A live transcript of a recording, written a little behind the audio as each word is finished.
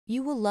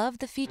You will love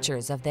the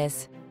features of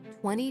this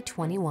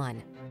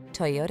 2021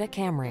 Toyota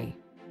Camry.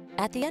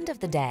 At the end of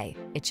the day,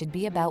 it should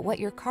be about what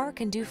your car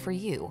can do for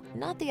you,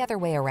 not the other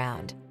way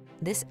around.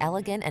 This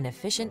elegant and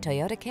efficient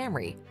Toyota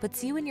Camry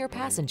puts you and your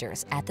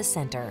passengers at the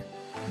center.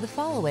 The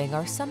following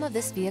are some of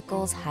this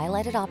vehicle's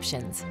highlighted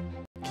options: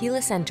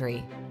 keyless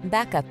entry,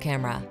 backup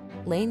camera,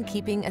 lane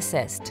keeping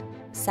assist,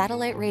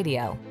 satellite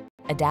radio,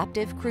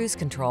 adaptive cruise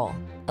control,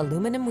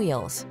 aluminum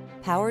wheels,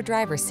 power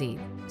driver's seat,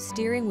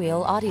 steering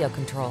wheel audio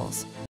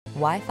controls,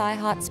 Wi-Fi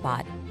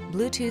hotspot,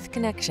 Bluetooth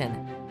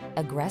connection.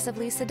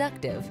 Aggressively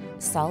seductive,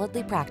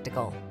 solidly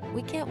practical.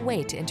 We can't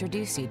wait to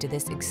introduce you to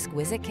this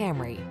exquisite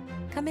Camry.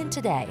 Come in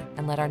today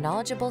and let our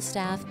knowledgeable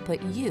staff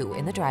put you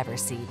in the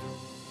driver's seat.